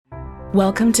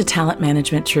Welcome to Talent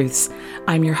Management Truths.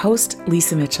 I'm your host,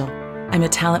 Lisa Mitchell. I'm a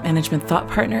talent management thought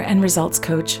partner and results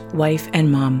coach, wife,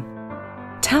 and mom.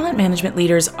 Talent management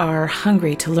leaders are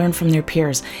hungry to learn from their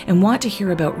peers and want to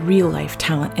hear about real-life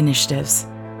talent initiatives.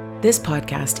 This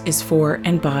podcast is for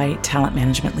and by talent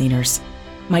management leaders.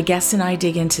 My guests and I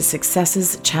dig into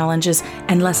successes, challenges,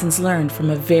 and lessons learned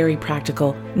from a very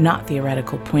practical, not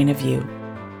theoretical point of view.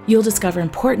 You'll discover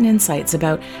important insights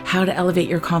about how to elevate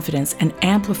your confidence and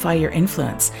amplify your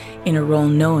influence in a role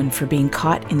known for being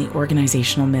caught in the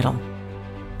organizational middle.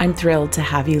 I'm thrilled to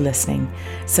have you listening.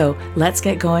 So let's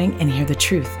get going and hear the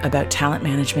truth about talent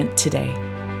management today.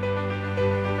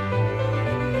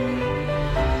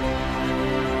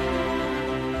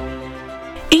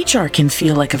 HR can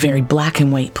feel like a very black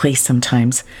and white place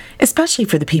sometimes, especially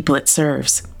for the people it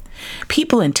serves.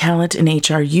 People in talent and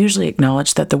HR usually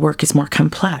acknowledge that the work is more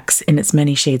complex in its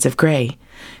many shades of gray.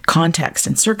 Context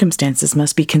and circumstances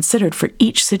must be considered for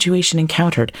each situation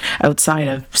encountered outside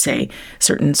of, say,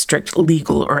 certain strict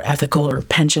legal or ethical or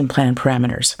pension plan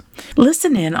parameters.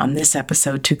 Listen in on this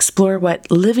episode to explore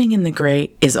what living in the gray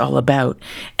is all about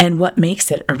and what makes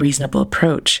it a reasonable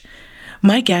approach.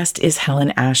 My guest is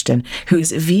Helen Ashton,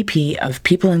 who's VP of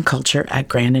People and Culture at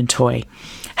Grand & Toy.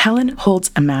 Helen holds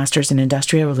a master's in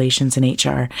industrial relations in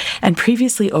HR and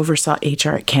previously oversaw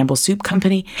HR at Campbell Soup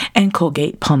Company and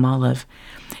Colgate-Palmolive.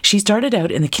 She started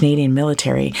out in the Canadian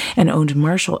military and owned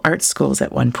martial arts schools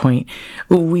at one point.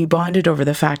 We bonded over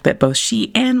the fact that both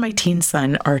she and my teen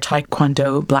son are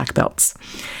Taekwondo black belts.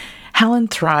 Helen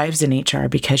thrives in HR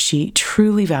because she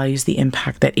truly values the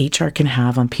impact that HR can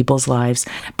have on people's lives,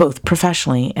 both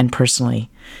professionally and personally.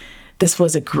 This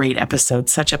was a great episode.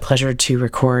 Such a pleasure to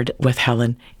record with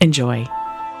Helen. Enjoy.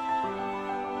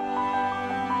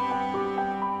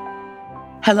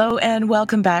 Hello and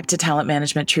welcome back to Talent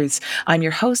Management Truths. I'm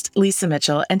your host, Lisa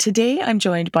Mitchell, and today I'm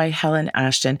joined by Helen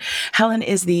Ashton. Helen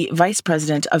is the Vice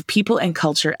President of People and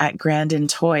Culture at Grand &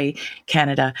 Toy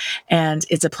Canada, and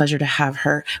it's a pleasure to have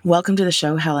her. Welcome to the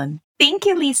show, Helen. Thank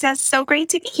you, Lisa. So great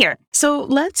to be here. So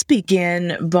let's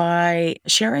begin by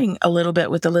sharing a little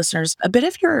bit with the listeners, a bit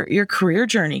of your career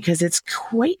journey, because it's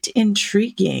quite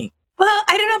intriguing. Well,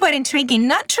 I don't know about intriguing,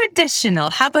 not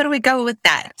traditional. How about we go with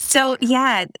that? So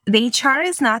yeah, the HR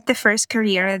is not the first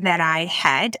career that I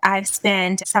had. I've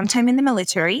spent some time in the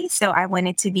military. So I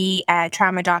wanted to be a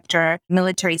trauma doctor.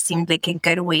 Military seemed like a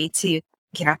good way to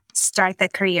start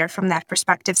that career from that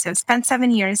perspective. So I spent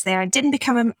 7 years there. Didn't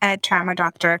become a trauma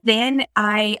doctor. Then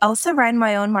I also ran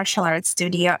my own martial arts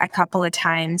studio a couple of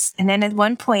times. And then at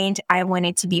one point I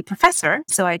wanted to be a professor.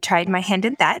 So I tried my hand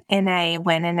at that and I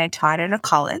went and I taught at a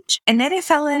college. And then I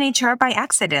fell in HR by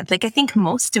accident. Like I think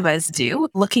most of us do,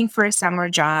 looking for a summer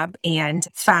job and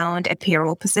found a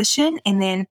payroll position. And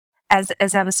then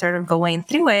as I was sort of going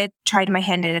through it, tried my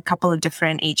hand at a couple of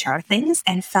different HR things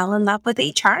and fell in love with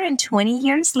HR. And 20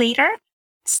 years later,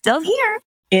 still here.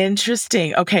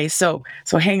 Interesting. Okay, so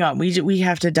hang on. We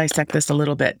have to dissect this a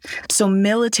little bit. So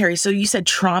military. So you said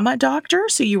trauma doctor.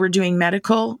 So you were doing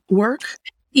medical work?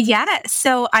 Yeah.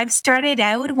 So I've started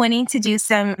out wanting to do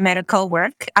some medical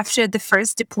work. After the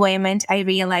first deployment, I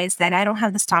realized that I don't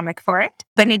have the stomach for it,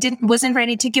 but wasn't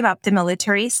ready to give up the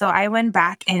military. So I went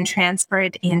back and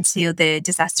transferred into the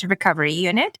disaster recovery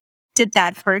unit. Did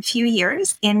that for a few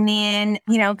years. And then,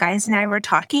 guys and I were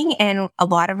talking and a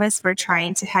lot of us were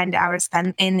trying to hand our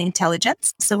spend in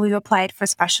intelligence. So we applied for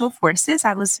special forces.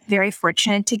 I was very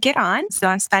fortunate to get on. So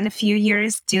I spent a few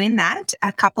years doing that,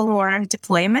 a couple more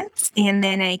deployments. And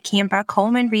then I came back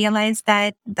home and realized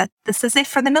that this is it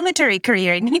for the military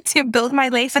career. I need to build my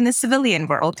life in the civilian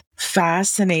world.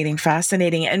 Fascinating.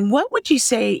 And what would you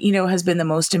say, has been the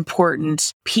most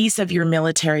important piece of your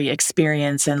military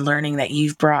experience and learning that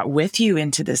you've brought with you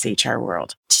into this HR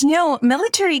world?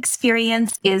 Military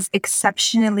experience is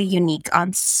exceptionally unique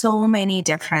on so many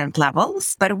different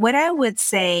levels. But what I would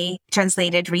say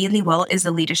translated really well is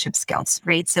the leadership skills,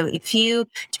 right? So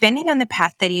depending on the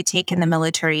path that you take in the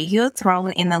military, you're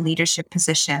thrown in the leadership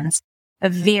positions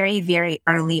very, very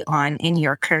early on in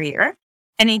your career.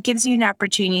 And it gives you an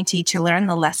opportunity to learn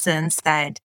the lessons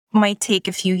that might take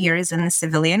a few years in the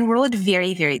civilian world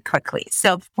very, very quickly.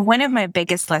 So one of my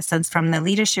biggest lessons from the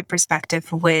leadership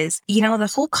perspective was,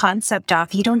 the whole concept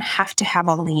of you don't have to have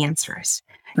all the answers.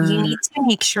 You need to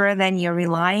make sure that you're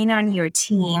relying on your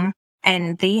team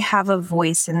and they have a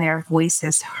voice and their voice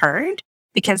is heard,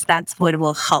 because that's what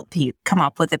will help you come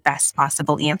up with the best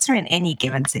possible answer in any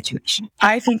given situation.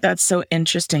 I think that's so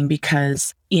interesting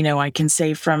because, I can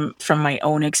say from my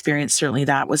own experience, certainly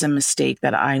that was a mistake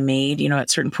that I made, at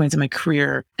certain points in my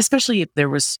career, especially if there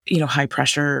was, high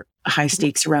pressure, high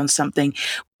stakes around something.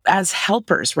 as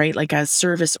helpers, right? Like as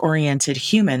service-oriented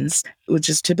humans, which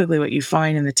is typically what you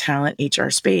find in the talent HR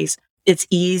space, it's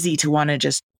easy to want to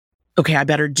just, okay, I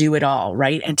better do it all,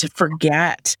 right? And to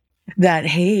forget that,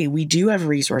 hey, we do have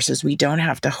resources. We don't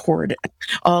have to hoard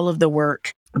all of the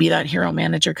work, be that hero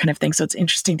manager kind of thing. So it's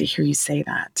interesting to hear you say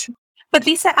that. But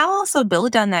Lisa, I'll also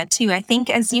build on that too. I think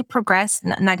as you progress,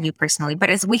 not you personally, but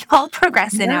as we all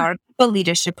progress in our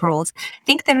leadership roles, I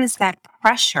think there is that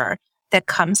pressure that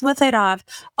comes with it of,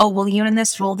 oh, well, you're in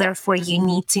this role, therefore you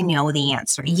need to know the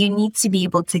answer. You need to be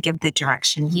able to give the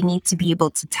direction. You need to be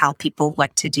able to tell people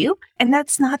what to do. And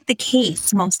that's not the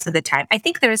case most of the time. I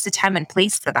think there is a time and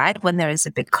place for that when there is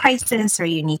a big crisis or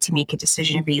you need to make a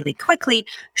decision really quickly.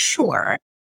 Sure.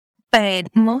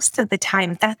 But most of the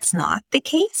time, that's not the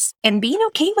case. And being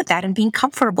okay with that and being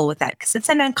comfortable with that, because it's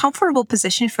an uncomfortable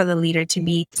position for the leader to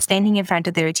be standing in front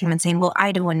of their team and saying, well,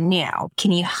 I don't know.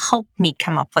 Can you help me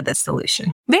come up with a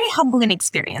solution? Very humbling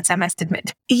experience, I must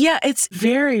admit. Yeah, it's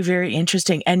very, very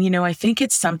interesting. And, I think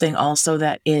it's something also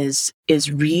that is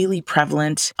really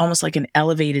prevalent, almost like an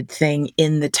elevated thing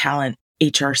in the talent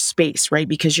HR space, right?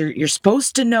 Because you're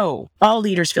supposed to know. All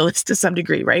leaders feel this to some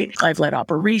degree, right? I've led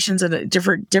operations in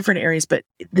different areas, but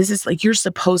this is like you're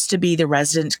supposed to be the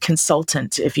resident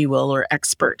consultant, if you will, or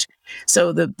expert.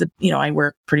 So I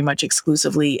work pretty much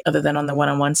exclusively, other than on the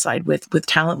one-on-one side, with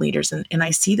talent leaders, and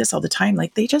I see this all the time.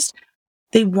 Like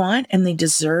they want and they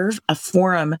deserve a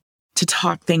forum to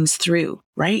talk things through,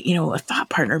 right? A thought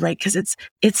partner, right? Because it's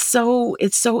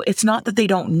not that they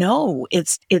don't know.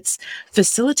 It's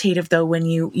facilitative though when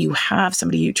you have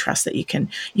somebody you trust that you can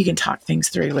talk things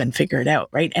through and figure it out,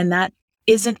 right? And that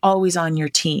isn't always on your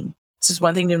team. It's just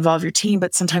one thing to involve your team,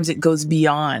 but sometimes it goes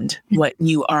beyond what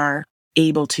you are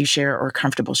able to share or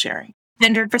comfortable sharing.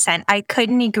 100%. I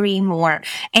couldn't agree more.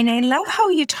 And I love how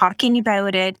you're talking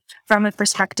about it from a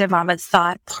perspective of a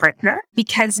thought partner,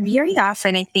 because very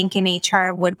often I think in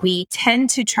HR, what we tend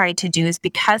to try to do is,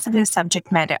 because of the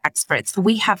subject matter experts,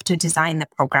 we have to design the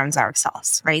programs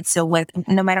ourselves, right? So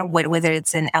no matter whether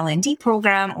it's an L&D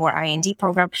program or IND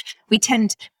program, we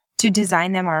tend to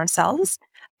design them ourselves.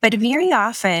 But very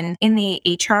often in the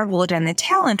HR world and the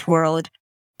talent world,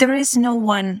 there is no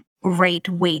one right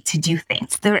way to do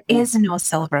things. There is no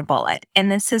silver bullet.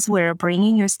 And this is where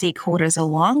bringing your stakeholders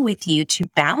along with you to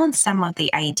bounce some of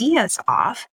the ideas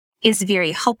off is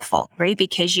very helpful, right?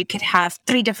 Because you could have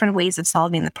 3 different ways of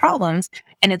solving the problems.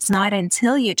 And it's not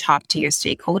until you talk to your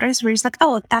stakeholders where you're like,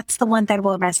 oh, that's the one that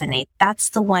will resonate. That's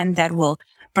the one that will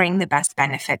bring the best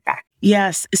benefit back.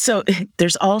 Yes. So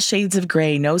there's all shades of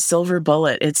gray, no silver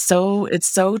bullet. It's so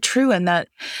true. And that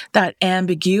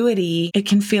ambiguity, it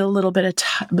can feel a little bit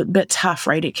tough,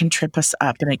 right? It can trip us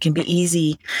up, and it can be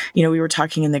easy. We were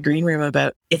talking in the green room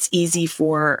about it's easy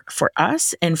for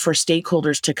us and for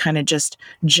stakeholders to kind of just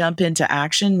jump into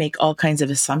action, make all kinds of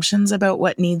assumptions about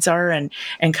what needs are, and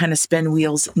kind of spin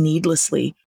wheels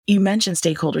needlessly. You mentioned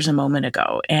stakeholders a moment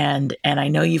ago, and I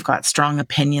know you've got strong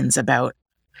opinions about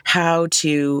how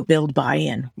to build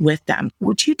buy-in with them.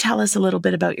 Would you tell us a little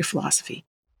bit about your philosophy?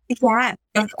 Yeah,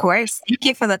 of course. Thank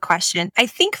you for the question. I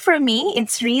think for me,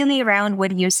 it's really around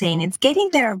what you're saying. It's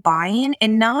getting their buy-in,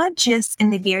 and not just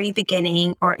in the very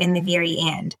beginning or in the very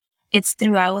end. It's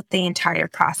throughout the entire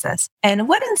process. And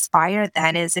what inspired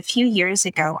that is, a few years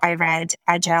ago, I read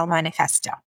Agile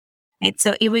Manifesto. Right?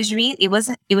 So it was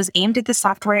aimed at the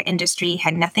software industry,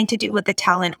 had nothing to do with the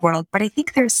talent world. But I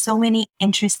think there's so many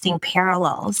interesting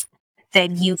parallels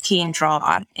that you can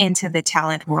draw into the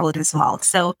talent world as well.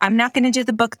 So I'm not going to do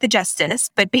the book the justice,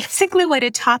 but basically what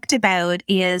it talked about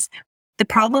is the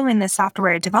problem in the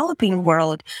software developing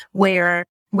world, where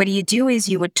what you do is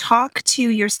you would talk to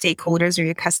your stakeholders or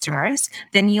your customers,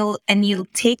 then you'll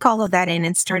take all of that in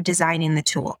and start designing the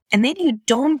tool. And then you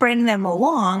don't bring them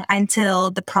along until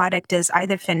the product is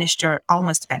either finished or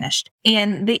almost finished.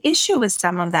 And the issue with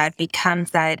some of that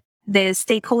becomes that the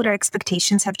stakeholder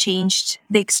expectations have changed,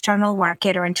 the external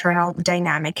market or internal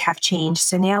dynamic have changed.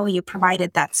 So now you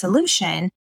provided that solution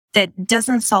that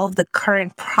doesn't solve the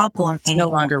current problem. It's no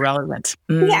longer relevant.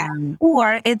 Yeah.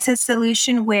 Or it's a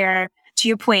solution where, to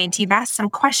your point, you've asked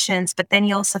some questions, but then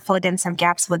you also filled in some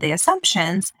gaps with the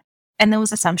assumptions, and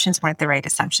those assumptions weren't the right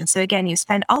assumptions. So again, you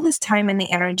spend all this time and the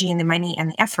energy and the money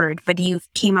and the effort, but you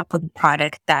came up with a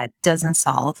product that doesn't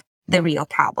solve the real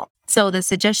problem. So the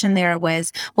suggestion there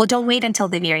was, well, don't wait until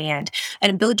the very end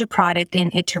and build your product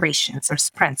in iterations or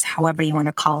sprints, however you want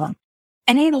to call them.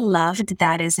 And I loved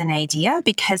that as an idea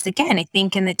because, again, I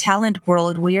think in the talent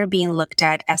world, we are being looked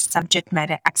at as subject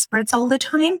matter experts all the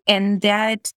time. And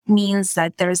that means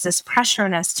that there's this pressure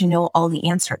on us to know all the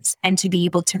answers and to be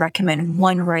able to recommend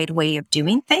one right way of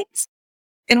doing things.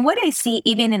 And what I see,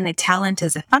 even in the talent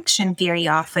as a function, very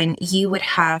often you would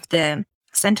have the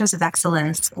centers of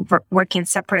excellence working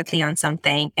separately on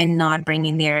something and not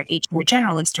bringing their HR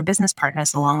generalist or business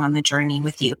partners along on the journey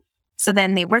with you. So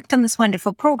then they worked on this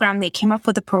wonderful program. They came up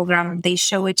with a program. They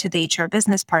show it to the HR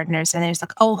business partners, and there's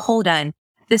like, oh, hold on.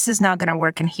 This is not going to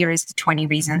work. And here is the 20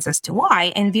 reasons as to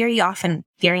why. And very often,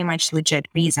 very much legit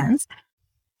reasons.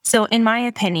 So in my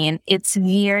opinion, it's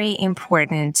very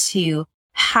important to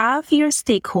have your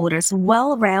stakeholders,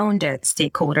 well-rounded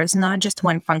stakeholders, not just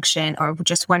one function or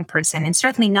just one person, and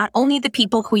certainly not only the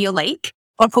people who you like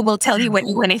or who will tell you what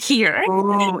you want to hear.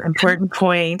 Oh, important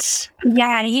point.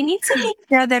 Yeah, you need to make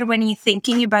sure that when you're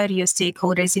thinking about your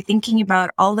stakeholders, you're thinking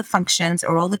about all the functions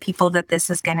or all the people that this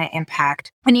is going to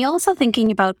impact. And you're also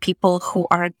thinking about people who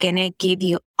are going to give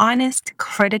you honest,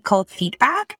 critical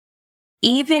feedback,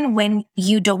 even when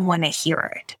you don't want to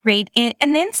hear it, right?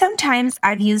 And then sometimes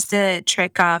I've used the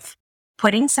trick of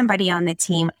putting somebody on the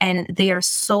team and their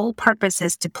sole purpose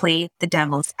is to play the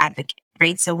devil's advocate,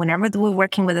 right? So whenever we're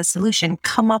working with a solution,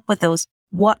 come up with those.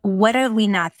 What are we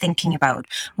not thinking about?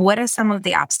 What are some of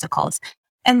the obstacles?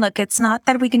 And look, it's not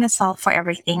that we're going to solve for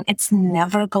everything. It's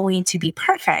never going to be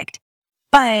perfect,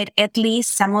 but at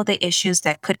least some of the issues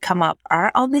that could come up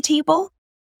are on the table.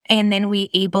 And then we're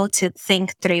able to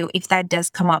think through, if that does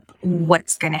come up,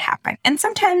 what's going to happen. And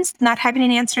sometimes not having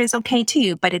an answer is okay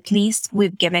too, but at least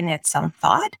we've given it some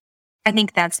thought. I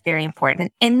think that's very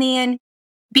important. And then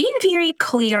being very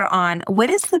clear on what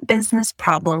is the business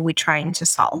problem we're trying to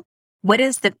solve? What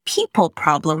is the people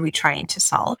problem we're trying to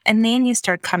solve? And then you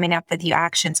start coming up with your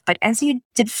actions. But as you're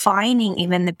defining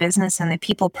even the business and the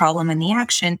people problem and the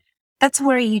action, that's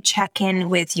where you check in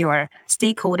with your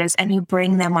stakeholders and you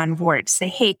bring them on board. Say,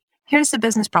 hey, here's the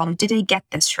business problem. Did I get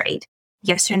this right?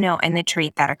 Yes or no? And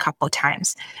iterate that a couple of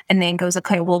times. And then goes,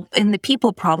 okay, well, in the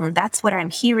people problem, that's what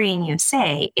I'm hearing you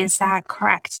say. Is that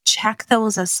correct? Check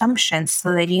those assumptions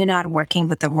so that you're not working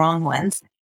with the wrong ones.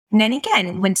 And then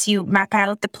again, once you map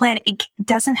out the plan, it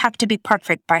doesn't have to be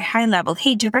perfect by high level.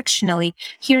 Hey, directionally,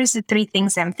 here's the 3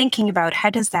 things I'm thinking about.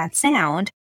 How does that sound?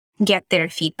 Get their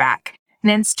feedback. And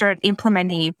then start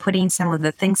implementing, putting some of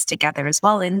the things together as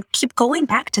well, and keep going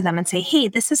back to them and say, hey,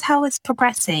 this is how it's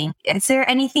progressing. Is there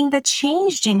anything that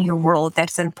changed in your world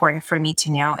that's important for me to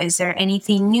know? Is there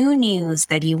anything new news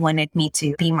that you wanted me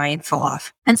to be mindful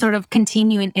of? And sort of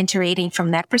continuing iterating from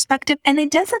that perspective. And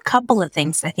it does a couple of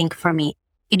things, I think, for me.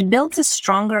 It builds a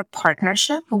stronger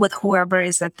partnership with whoever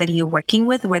is that you're working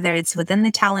with, whether it's within the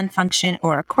talent function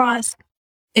or across.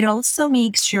 It also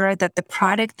makes sure that the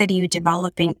product that you're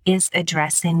developing is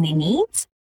addressing the needs.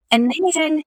 And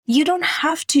then you don't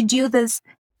have to do this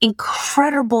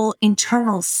incredible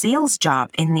internal sales job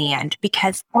in the end,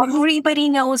 because everybody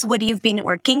knows what you've been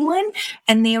working on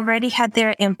and they already had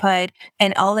their input.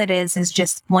 And all it is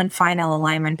just one final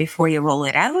alignment before you roll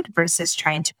it out versus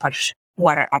trying to push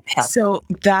water uphill. So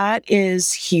that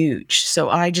is huge. So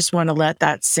I just want to let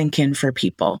that sink in for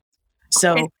people.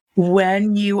 So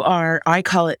when you are, I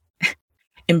call it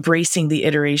embracing the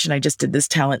iteration. I just did this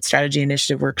talent strategy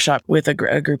initiative workshop with a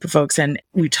group of folks, and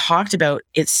we talked about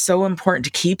it's so important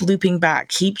to keep looping back,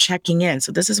 keep checking in.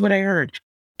 So this is what I heard.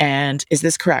 And is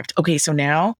this correct? Okay, so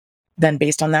now, then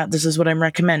based on that, this is what I'm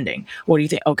recommending. What do you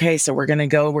think? Okay, so we're going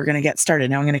to get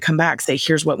started. Now I'm going to come back, say,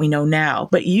 here's what we know now.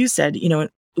 But you said,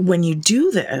 when you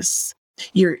do this,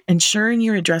 you're ensuring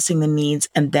you're addressing the needs,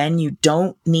 and then you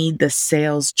don't need the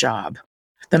sales job,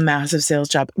 the massive sales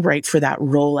job, right, for that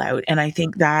rollout. And I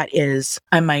think that is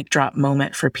a mic drop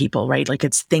moment for people, right? Like,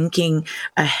 it's thinking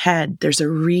ahead. There's a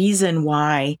reason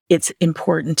why it's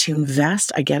important to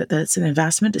invest. I get it that it's an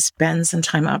investment to spend some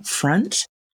time up front.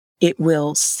 It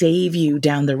will save you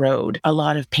down the road a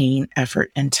lot of pain,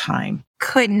 effort, and time.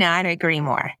 Could not agree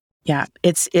more. Yeah,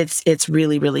 it's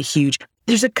really, really huge.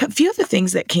 There's a few of the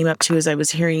things that came up too as I was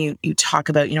hearing you talk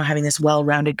about, having this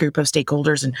well-rounded group of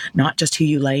stakeholders and not just who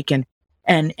you like, and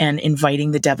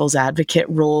inviting the devil's advocate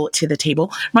role to the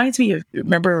table. Reminds me of,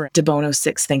 remember De Bono's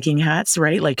 6 thinking hats,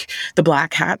 right? Like the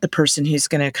black hat, the person who's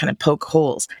going to kind of poke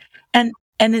holes. And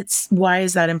it's, why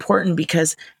is that important?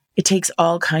 Because it takes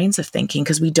all kinds of thinking,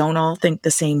 because we don't all think the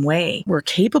same way. We're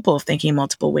capable of thinking in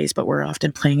multiple ways, but we're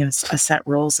often playing a set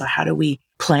role. So how do we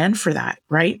plan for that,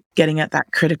 right? Getting at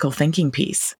that critical thinking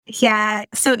piece. Yeah.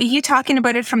 So you're talking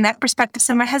about it from that perspective.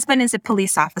 So my husband is a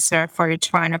police officer for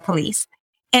Toronto Police.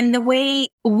 And the way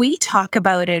we talk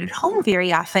about it at home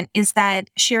very often is that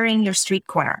sharing your street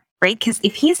corner, right? Because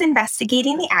if he's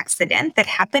investigating the accident that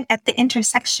happened at the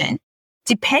intersection,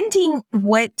 depending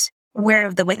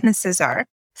where the witnesses are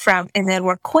from and then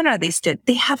what corner they stood,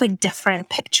 they have a different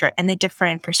picture and a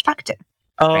different perspective.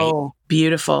 Oh, right?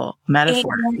 Beautiful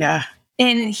metaphor. Yeah.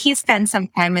 And he spent some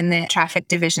time in the traffic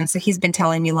division. So he's been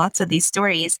telling me lots of these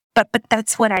stories. But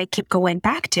that's what I keep going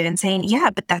back to and saying,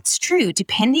 yeah, but that's true.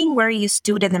 Depending where you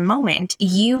stood in the moment,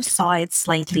 you saw it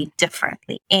slightly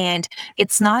differently. And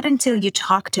it's not until you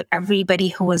talk to everybody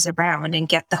who was around and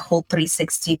get the whole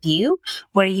 360 view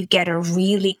where you get a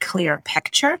really clear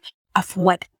picture of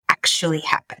what actually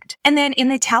happened. And then in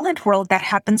the talent world, that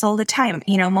happens all the time.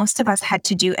 Most of us had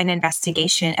to do an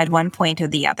investigation at one point or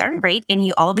the other, right? And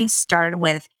you always start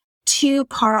with two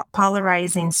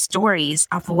polarizing stories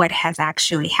of what has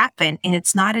actually happened. And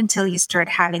it's not until you start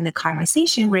having the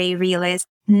conversation where you realize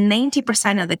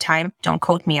 90% of the time, don't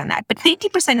quote me on that, but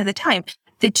 90% of the time,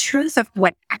 the truth of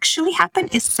what actually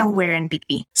happened is somewhere in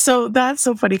between. So that's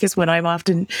so funny because when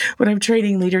I'm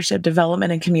training leadership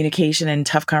development and communication and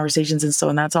tough conversations and so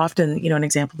on, that's often, an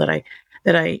example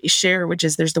that I share, which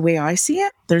is there's the way I see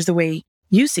it, there's the way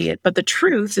you see it, but the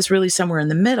truth is really somewhere in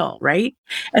the middle, right?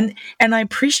 And I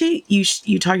appreciate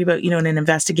you talking about, in an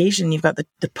investigation, you've got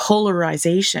the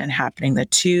polarization happening, the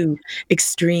two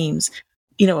extremes.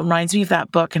 It reminds me of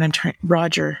that book, and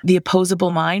Roger, The Opposable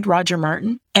Mind, Roger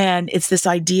Martin. And it's this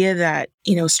idea that,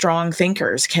 strong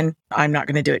thinkers I'm not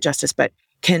going to do it justice, but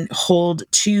can hold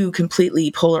two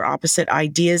completely polar opposite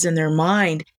ideas in their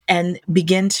mind and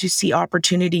begin to see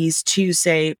opportunities to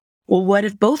say, well, what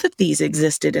if both of these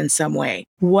existed in some way?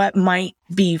 What might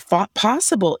be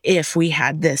possible if we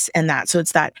had this and that? So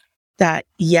it's that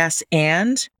yes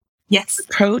and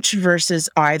approach versus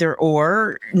either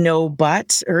or, no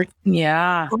but, or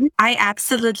yeah. I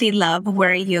absolutely love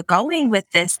where you're going with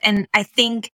this. And I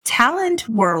think talent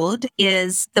world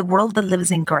is the world that lives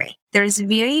in gray. There's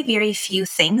very, very few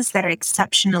things that are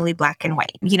exceptionally black and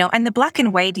white, and the black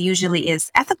and white usually is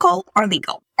ethical or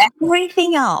legal.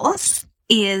 Everything else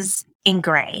is in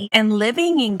gray, and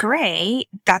living in gray,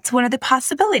 that's one of the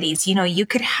possibilities. You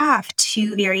could have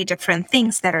two very different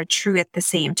things that are true at the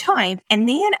same time. And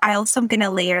then I also am going to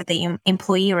layer the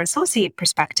employee or associate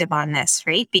perspective on this,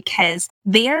 right? Because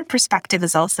their perspective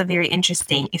is also very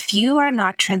interesting. If you are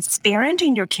not transparent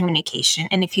in your communication,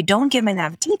 and if you don't give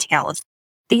enough details,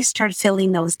 they start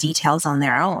filling those details on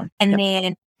their own. And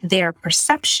then their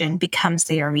perception becomes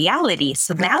their reality.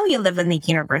 So now you live in the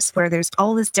universe where there's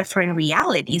all these different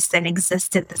realities that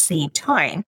exist at the same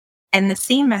time. And the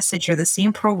same message or the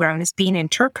same program is being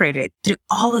interpreted through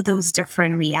all of those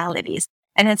different realities.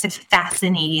 And it's a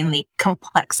fascinatingly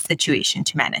complex situation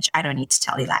to manage. I don't need to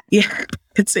tell you that. Yeah,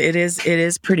 it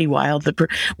is pretty wild.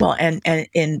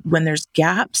 And when there's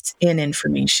gaps in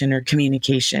information or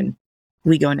communication,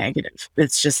 we go negative.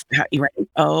 It's just, right?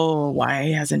 Oh,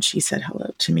 why hasn't she said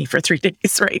hello to me for 3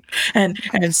 days, right? And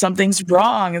something's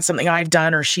wrong and something I've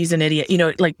done, or she's an idiot.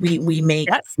 Like we make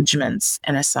judgments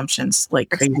and assumptions like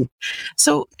crazy.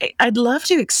 So I'd love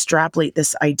to extrapolate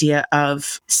this idea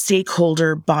of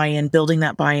stakeholder buy-in, building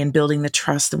the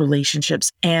trust, the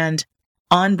relationships, and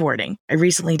onboarding. I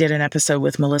recently did an episode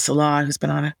with Melissa Law, who's been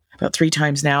on about 3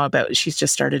 times now, she's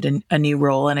just started a new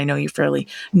role. And I know you're fairly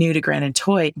new to Granite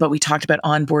Toy, but we talked about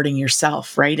onboarding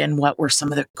yourself, right? And what were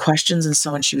some of the questions and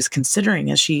so on she was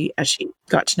considering as she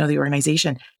got to know the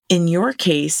organization. In your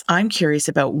case, I'm curious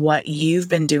about what you've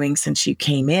been doing since you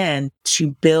came in to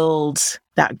build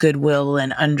that goodwill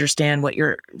and understand who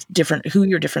your different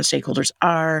stakeholders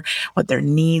are, what their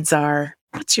needs are.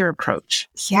 What's your approach?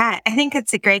 Yeah, I think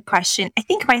it's a great question. I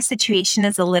think my situation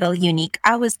is a little unique.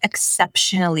 I was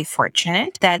exceptionally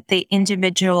fortunate that the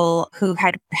individual who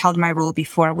had held my role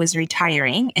before was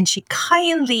retiring, and she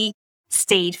kindly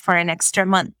stayed for an extra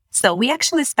month. So we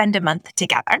actually spent a month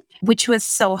together, which was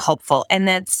so helpful. And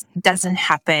that doesn't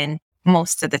happen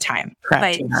most of the time.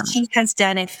 Correct, but she has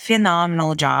done a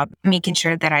phenomenal job making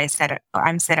sure that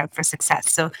I'm set up for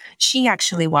success. So she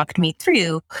actually walked me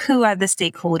through who are the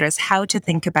stakeholders, how to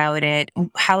think about it,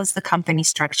 how is the company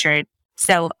structured.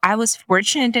 So I was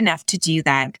fortunate enough to do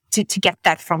that, to get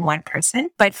that from one person.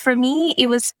 But for me, it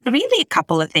was really a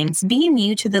couple of things. Being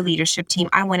new to the leadership team,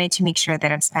 I wanted to make sure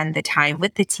that I spend the time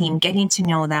with the team, getting to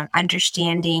know them,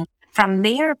 understanding from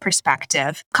their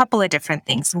perspective, a couple of different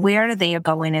things. Where are they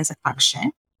going as a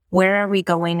function? Where are we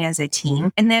going as a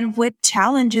team? And then what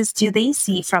challenges do they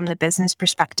see from the business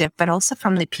perspective, but also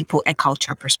from the people and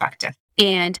culture perspective?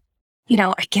 And,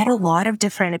 I get a lot of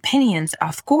different opinions,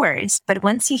 of course, but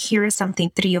once you hear something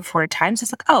 3 or 4 times,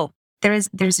 it's like, oh, there's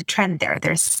a trend there.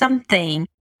 There's something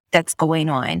that's going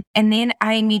on. And then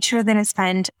I made sure that I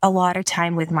spend a lot of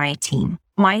time with my team.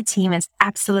 My team is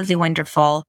absolutely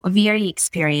wonderful, very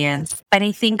experienced. But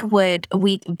I think what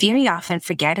we very often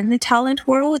forget in the talent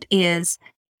world is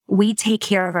we take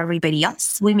care of everybody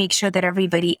else. We make sure that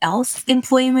everybody else's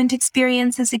employment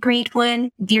experience is a great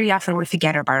one. Very often we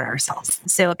forget about ourselves.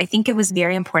 So I think it was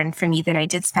very important for me that I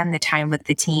did spend the time with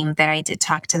the team, that I did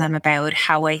talk to them about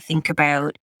how I think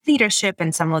about leadership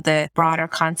and some of the broader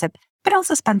concepts, but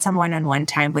also spend some one-on-one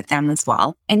time with them as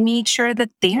well and make sure that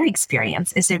their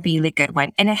experience is a really good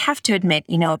one. And I have to admit,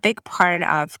 a big part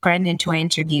of going into an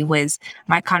interview was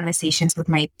my conversations with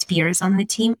my peers on the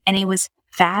team. And it was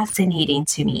fascinating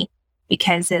to me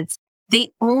because it's the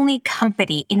only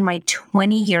company in my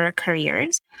 20-year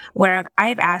careers where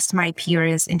I've asked my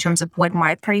peers in terms of what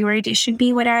my priority should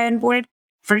be when I onboard.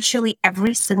 Virtually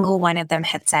every single one of them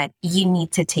had said, you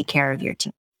need to take care of your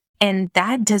team. And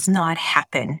that does not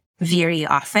happen very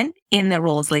often in the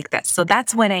roles like this. So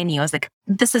that's when I knew I was like,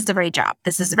 this is the right job.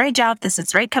 This is the right job. This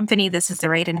is the right company. This is the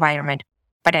right environment.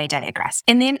 But I digress.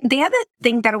 And then the other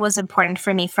thing that was important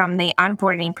for me from the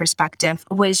onboarding perspective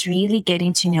was really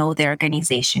getting to know the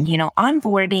organization.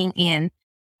 Onboarding in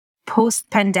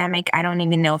post-pandemic, I don't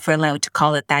even know if we're allowed to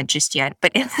call it that just yet,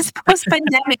 but in this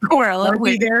post-pandemic world. Are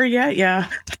we there yet? Yeah.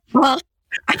 Well,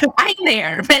 I'm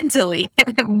there mentally.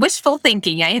 Wishful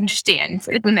thinking, I understand.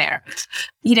 I'm there.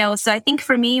 So I think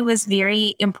for me, it was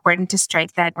very important to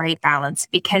strike that right balance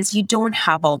because you don't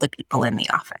have all the people in the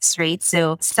office, right?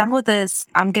 So some of this,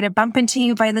 I'm going to bump into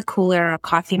you by the cooler or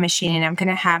coffee machine, and I'm going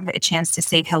to have a chance to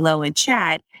say hello and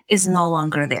chat is no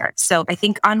longer there. So I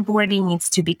think onboarding needs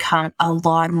to become a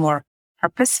lot more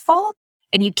purposeful.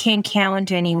 And you can't count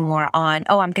anymore on,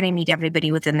 I'm going to meet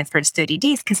everybody within the first 30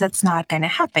 days because that's not going to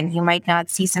happen. You might not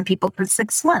see some people for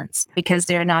 6 months because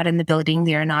they're not in the building,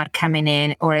 they're not coming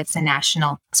in, or it's a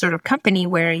national sort of company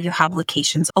where you have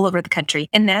locations all over the country.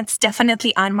 And that's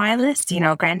definitely on my list.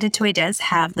 Granted Toy does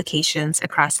have locations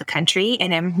across the country,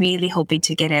 and I'm really hoping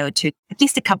to get out to at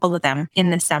least a couple of them in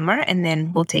the summer, and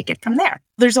then we'll take it from there.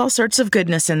 There's all sorts of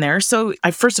goodness in there. So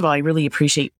first of all, I really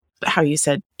appreciate how you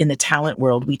said in the talent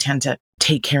world, we tend to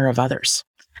take care of others,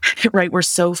 right? We're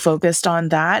so focused on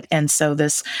that. And so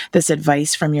this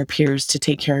advice from your peers to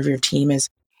take care of your team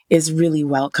is really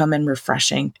welcome and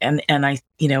refreshing. And I,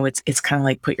 it's kind of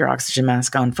like put your oxygen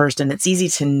mask on first. And it's easy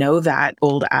to know that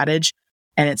old adage,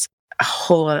 and it's a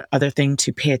whole other thing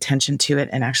to pay attention to it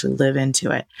and actually live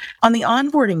into it. On the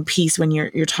onboarding piece, when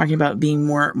you're talking about being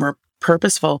more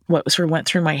purposeful, what sort of went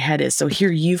through my head is, so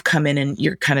here you've come in and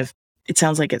you're kind of, it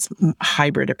sounds like it's a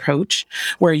hybrid approach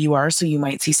where you are. So you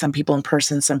might see some people in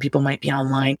person, some people might be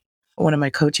online. One of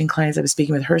my coaching clients, I was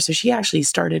speaking with her. So she actually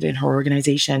started in her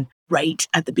organization right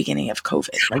at the beginning of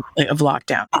COVID, like of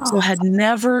lockdown. So had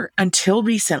never until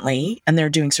recently, and they're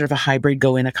doing sort of a hybrid,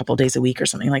 go in a couple of days a week or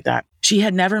something like that. She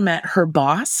had never met her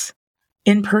boss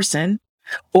in person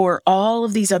or all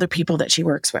of these other people that she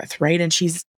works with, right? And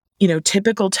she's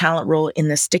typical talent role in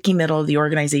the sticky middle of the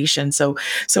organization. So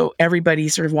everybody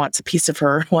sort of wants a piece of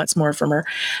her, wants more from her.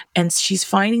 And she's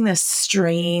finding this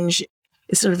strange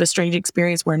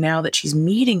experience where now that she's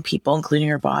meeting people, including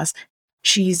her boss,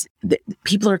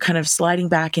 people are kind of sliding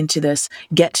back into this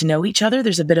get to know each other.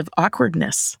 There's a bit of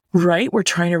awkwardness, right? We're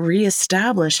trying to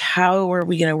reestablish how are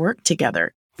we going to work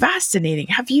together. Fascinating.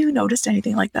 Have you noticed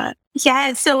anything like that?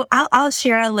 Yeah, so I'll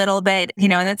share a little bit,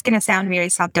 and that's going to sound very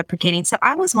self-deprecating. So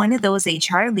I was one of those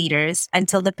HR leaders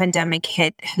until the pandemic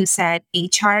hit who said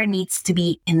HR needs to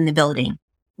be in the building,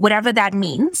 whatever that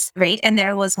means, right? And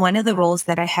there was one of the roles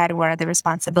that I had where the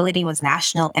responsibility was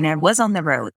national, and I was on the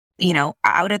road,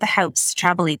 out of the house,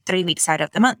 traveling 3 weeks out of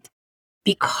the month.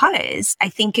 Because I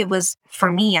think it was,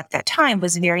 for me at that time,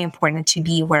 was very important to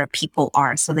be where people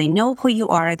are. So they know who you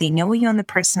are, they know you on the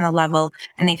personal level,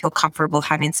 and they feel comfortable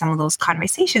having some of those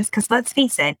conversations. Because let's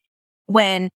face it,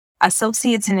 when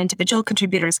associates and individual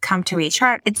contributors come to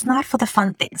HR, it's not for the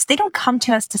fun things. They don't come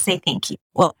to us to say thank you.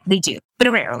 Well, they do,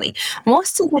 but rarely.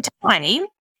 Most of the time,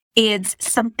 it's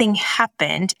something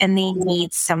happened and they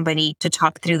need somebody to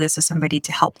talk through this or somebody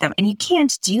to help them. And you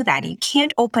can't do that. You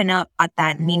can't open up at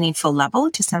that meaningful level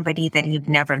to somebody that you've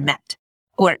never met.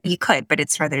 Or you could, but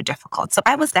it's rather difficult. So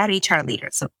I was that HR leader.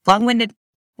 So long-winded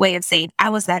way of saying I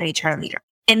was that HR leader.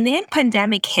 And then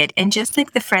pandemic hit. And just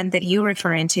like the friend that you're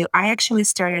referring to, I actually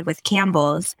started with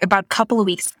Campbell's about a couple of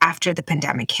weeks after the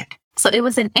pandemic hit. So it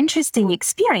was an interesting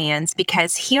experience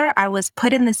because here I was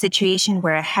put in the situation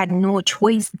where I had no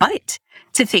choice but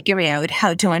to figure out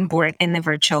how to onboard in the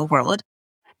virtual world.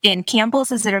 And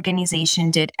Campbell's as an organization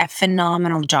did a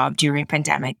phenomenal job during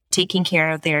pandemic, taking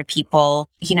care of their people,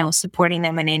 supporting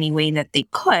them in any way that they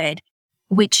could,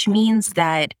 which means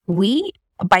that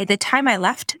by the time I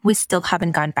left, we still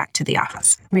haven't gone back to the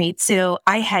office, right? So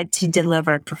I had to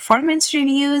deliver performance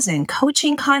reviews and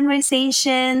coaching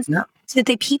conversations to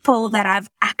the people that I've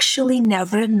actually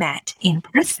never met in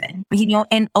person,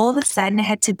 and all of a sudden I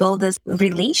had to build these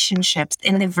relationships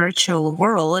in the virtual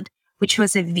world, which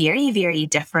was a very, very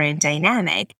different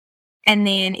dynamic. And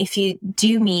then if you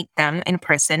do meet them in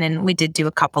person, and we did do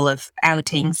a couple of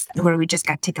outings where we just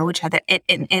got to know each other,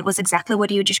 it was exactly what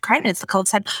you described. It's the cold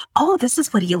said, oh, this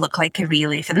is what you look like in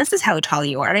real life, and this is how tall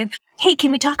you are. And hey,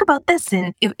 can we talk about this?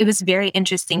 And it was very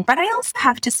interesting. But I also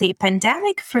have to say,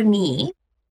 pandemic for me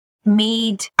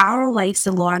made our lives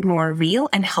a lot more real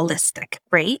and holistic,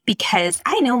 right? Because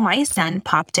I know my son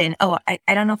popped in. Oh, I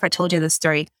don't know if I told you this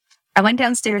story. I went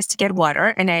downstairs to get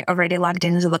water and I already logged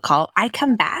into the call. I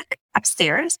come back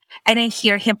upstairs and I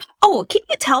hear him, oh, can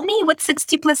you tell me what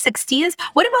 60 plus 60 is?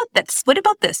 What about this? What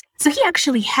about this? So he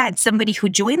actually had somebody who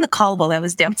joined the call while I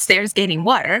was downstairs getting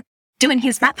water, doing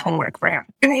his math homework for him,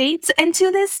 right? And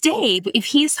to this day, if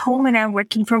he's home and I'm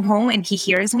working from home and he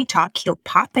hears me talk, he'll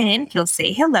pop in, he'll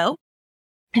say hello,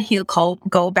 and he'll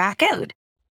go back out.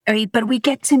 Right? But we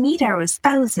get to meet our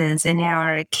spouses and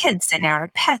our kids and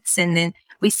our pets, and then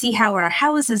we see how our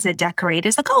houses are decorated.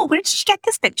 It's like, oh, where did you get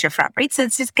this picture from? Right? So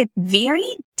it's just a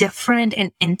very different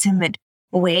and intimate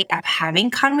way of having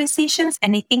conversations.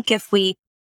 And I think if we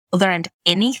learned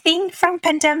anything from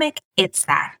pandemic, it's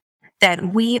that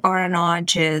we are not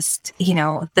just,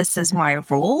 this is my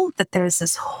role, that there's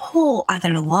this whole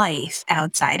other life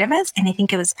outside of us. And I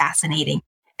think it was fascinating.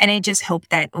 And I just hope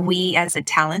that we as a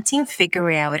talent team figure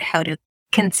out how to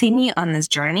continue on this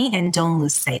journey and don't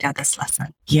lose sight of this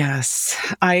lesson. Yes,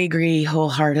 I agree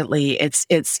wholeheartedly.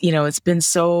 It's been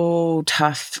so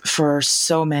tough for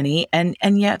so many. And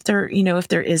yet there, if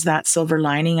there is that silver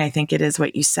lining, I think it is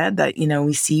what you said, that,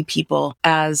 we see people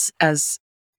as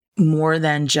more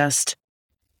than just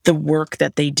the work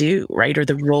that they do, right? Or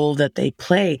the role that they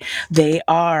play. They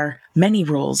are many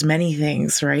roles, many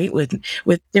things, right? With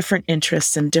different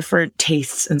interests and different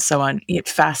tastes and so on.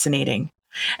 It's fascinating.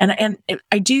 And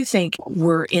I do think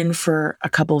we're in for a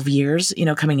couple of years,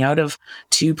 coming out of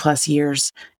 2+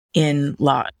 years in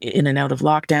and out of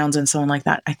lockdowns and so on like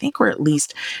that. I think we're at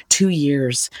least 2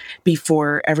 years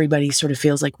before everybody sort of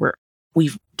feels like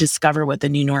we've discovered what the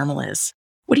new normal is.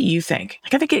 What do you think?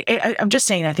 Like, I think I'm just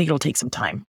saying, I think it'll take some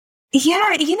time.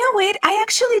 Yeah, you know what? I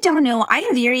actually don't know. I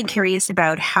am very curious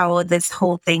about how this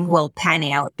whole thing will pan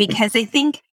out, because I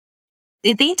think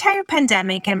the entire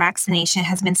pandemic and vaccination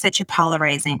has been such a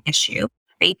polarizing issue,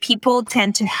 right? People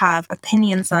tend to have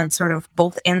opinions on sort of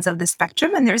both ends of the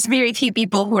spectrum, and there's very few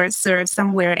people who are sort of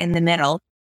somewhere in the middle.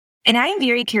 And I'm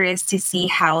very curious to see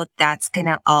how that's going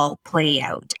to all play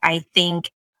out. I think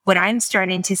what I'm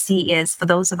starting to see is, for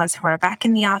those of us who are back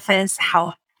in the office,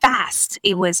 how fast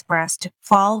it was for us to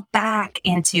fall back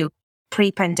into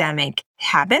pre-pandemic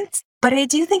habits. But I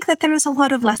do think that there is a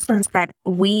lot of lessons that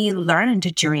we learned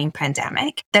during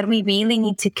pandemic that we really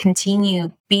need to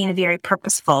continue being very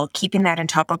purposeful, keeping that on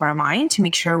top of our mind to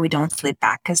make sure we don't slip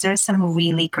back, because there's some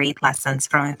really great lessons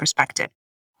from my perspective.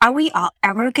 Are we all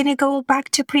ever going to go back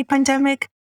to pre-pandemic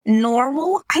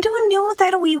normal? I don't know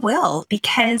that we will,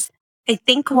 because I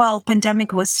think while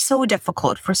pandemic was so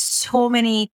difficult for so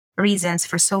many reasons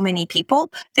for so many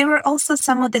people, there were also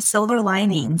some of the silver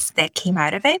linings that came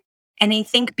out of it. And I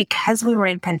think because we were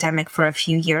in pandemic for a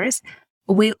few years,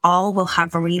 we all will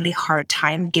have a really hard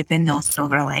time giving those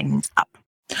silver linings up.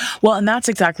 Well, and that's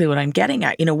exactly what I'm getting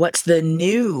at. What's the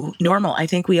new normal? I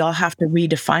think we all have to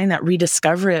redefine that,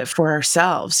 rediscover it for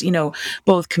ourselves,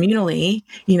 both communally,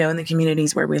 in the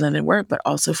communities where we live and work, but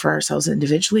also for ourselves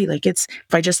individually. Like, if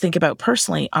I just think about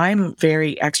personally, I'm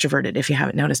very extroverted, if you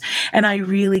haven't noticed, and I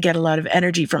really get a lot of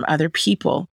energy from other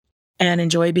people and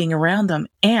enjoy being around them.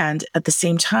 And at the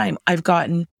same time, I've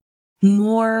gotten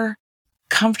more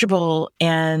comfortable,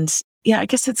 and I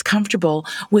guess it's comfortable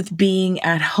with being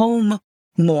at home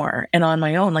more and on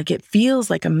my own. Like, it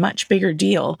feels like a much bigger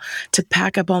deal to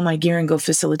pack up all my gear and go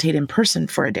facilitate in person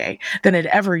for a day than it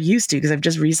ever used to, because I've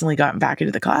just recently gotten back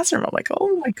into the classroom. I'm like,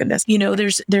 oh my goodness.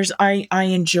 I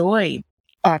enjoy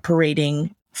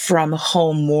operating from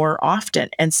home more often.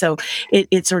 And so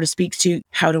it sort of speaks to,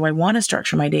 how do I want to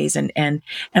structure my days? And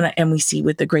we see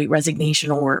with the great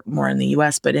resignation, or more in the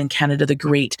US, but in Canada, the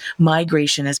great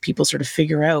migration, as people sort of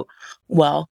figure out,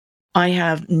 well, I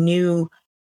have new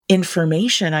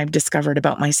information I've discovered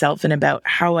about myself and about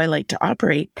how I like to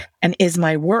operate. And is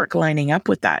my work lining up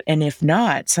with that? And if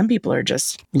not, some people are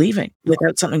just leaving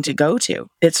without something to go to.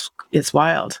 It's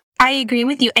wild. I agree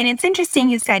with you. And it's interesting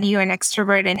you said you're an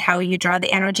extrovert and how you draw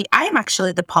the energy. I am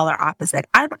actually the polar opposite.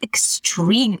 I'm an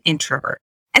extreme introvert,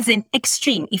 as in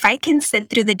extreme. If I can sit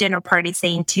through the dinner party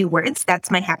saying 2 words, that's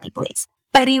my happy place.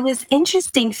 But it was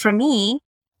interesting for me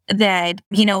that,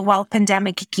 while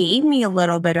pandemic gave me a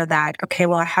little bit of that, okay,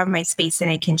 well, I have my space and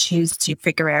I can choose to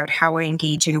figure out how I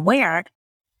engage and where,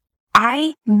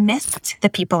 I missed the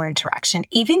people interaction.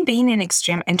 Even being an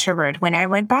extreme introvert, when I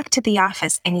went back to the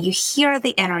office and you hear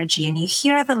the energy and you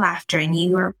hear the laughter and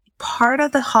you are part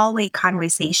of the hallway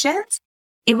conversations,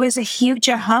 it was a huge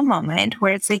aha moment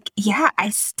where it's like, yeah, I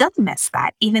still miss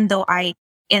that, even though I,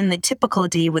 in the typical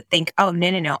day, would think, oh,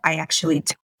 no, I actually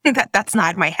that's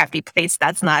not my happy place.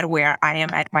 That's not where I am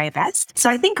at my best. So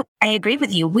I think I agree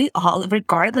with you. We all,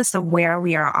 regardless of where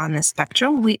we are on the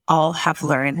spectrum, we all have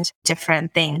learned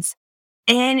different things.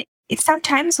 And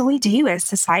sometimes we do as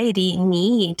society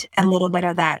need a little bit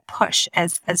of that push,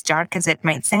 as dark as it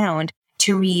might sound,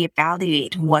 to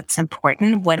reevaluate what's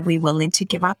important, what we're willing to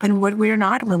give up and what we're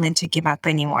not willing to give up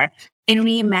anymore, and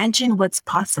reimagine what's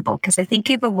possible. Because I think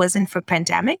if it wasn't for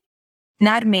pandemic,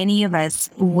 not many of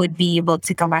us would be able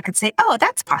to go back and say, oh,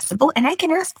 that's possible. And I can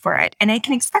ask for it and I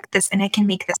can expect this and I can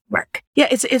make this work. Yeah,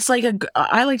 it's like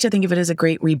I like to think of it as a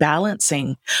great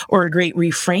rebalancing or a great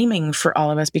reframing for all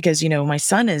of us because, my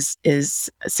son is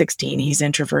 16. He's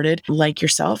introverted like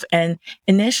yourself. And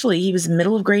initially he was in the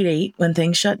middle of grade 8 when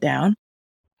things shut down.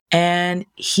 And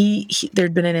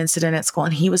there'd been an incident at school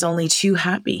and he was only too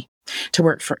happy to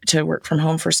work from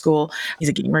home for school. He's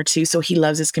a gamer too, so he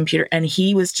loves his computer. And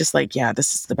he was just like, yeah,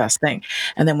 this is the best thing.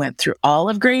 And then went through all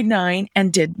of grade 9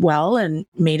 and did well and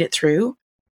made it through.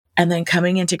 And then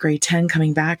coming into grade 10,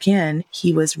 coming back in,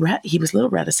 he was a little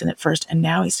reticent at first. And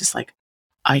now he's just like,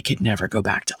 I could never go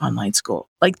back to online school.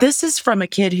 Like this is from a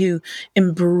kid who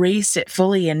embraced it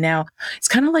fully. And now it's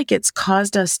kind of like it's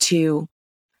caused us to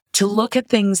look at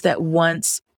things that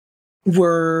once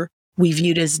we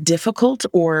viewed as difficult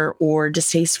or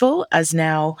distasteful as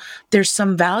now there's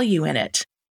some value in it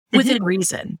within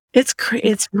reason. It's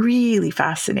really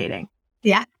fascinating.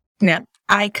 Yeah. No,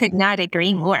 I could not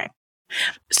agree more.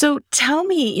 So tell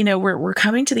me, we're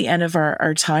coming to the end of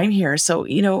our time here. So,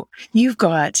 you've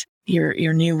got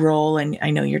your new role and I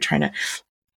know you're trying to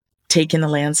take in the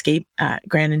landscape at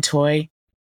Grandin Toy.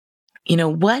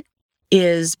 What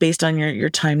is, based on your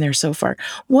time there so far,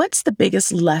 what's the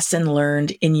biggest lesson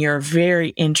learned in your very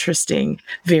interesting,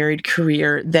 varied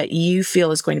career that you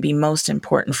feel is going to be most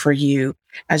important for you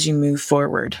as you move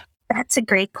forward? That's a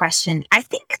great question. I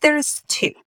think there's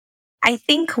two. I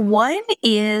think one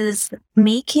is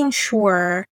making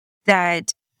sure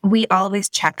that we always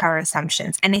check our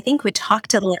assumptions. And I think we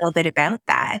talked a little bit about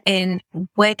that. And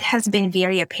what has been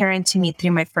very apparent to me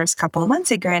through my first couple of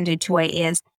months at Grandin Toy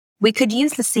is we could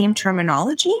use the same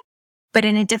terminology, but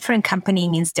in a different company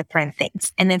means different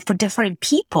things. And then for different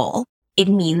people, it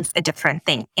means a different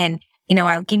thing. And,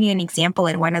 I'll give you an example.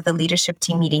 In one of the leadership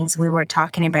team meetings, we were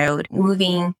talking about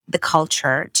moving the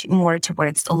culture more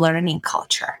towards the learning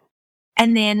culture.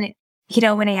 And then,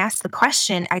 when I asked the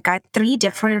question, I got 3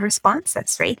 different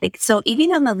responses, right? So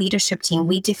even on the leadership team,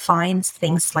 we define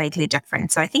things slightly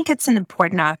different. So I think it's an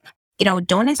important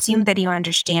don't assume that you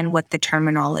understand what the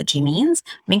terminology means.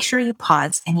 Make sure you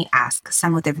pause and you ask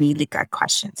some of the really good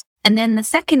questions. And then the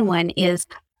second one is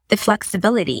the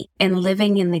flexibility and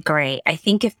living in the gray. I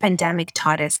think if pandemic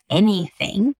taught us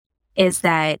anything, is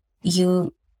that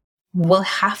you will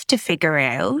have to figure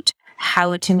out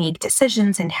how to make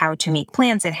decisions and how to make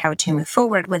plans and how to move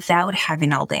forward without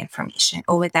having all the information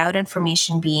or without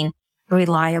information being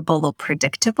reliable or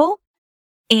predictable.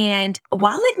 And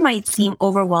while it might seem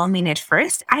overwhelming at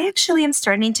first, I actually am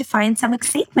starting to find some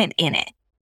excitement in it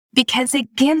because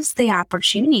it gives the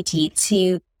opportunity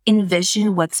to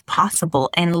envision what's possible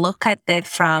and look at it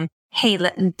from, hey,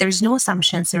 there's no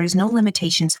assumptions, there's no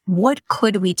limitations. What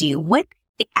could we do? What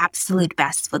the absolute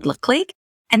best would look like?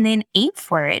 And then aim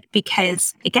for it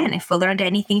because, again, if we learned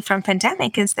anything from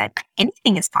pandemic is that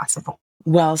anything is possible.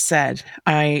 Well said.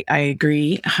 I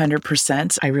agree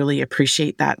 100%. I really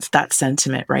appreciate that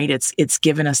sentiment, right? It's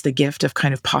given us the gift of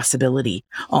kind of possibility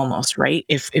almost, right?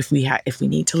 If we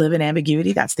need to live in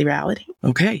ambiguity, that's the reality.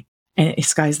 Okay. And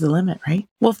sky's the limit, right?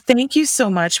 Well, thank you so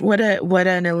much. What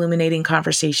an illuminating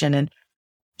conversation and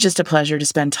just a pleasure to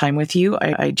spend time with you.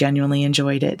 I genuinely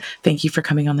enjoyed it. Thank you for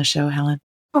coming on the show, Helen.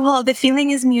 Well, the feeling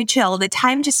is mutual. The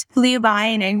time just flew by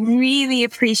and I really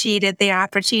appreciated the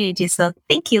opportunity. So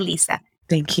thank you, Lisa.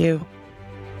 Thank you.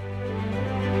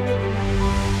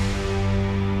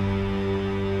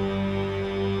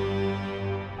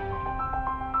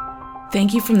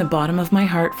 Thank you from the bottom of my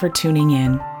heart for tuning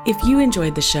in. If you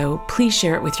enjoyed the show, please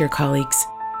share it with your colleagues.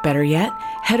 Better yet,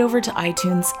 head over to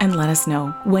iTunes and let us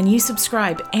know. When you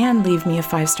subscribe and leave me a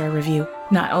 5-star review,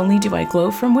 not only do I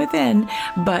glow from within,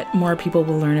 but more people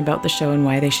will learn about the show and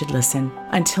why they should listen.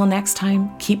 Until next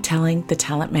time, keep telling the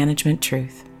talent management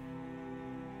truth.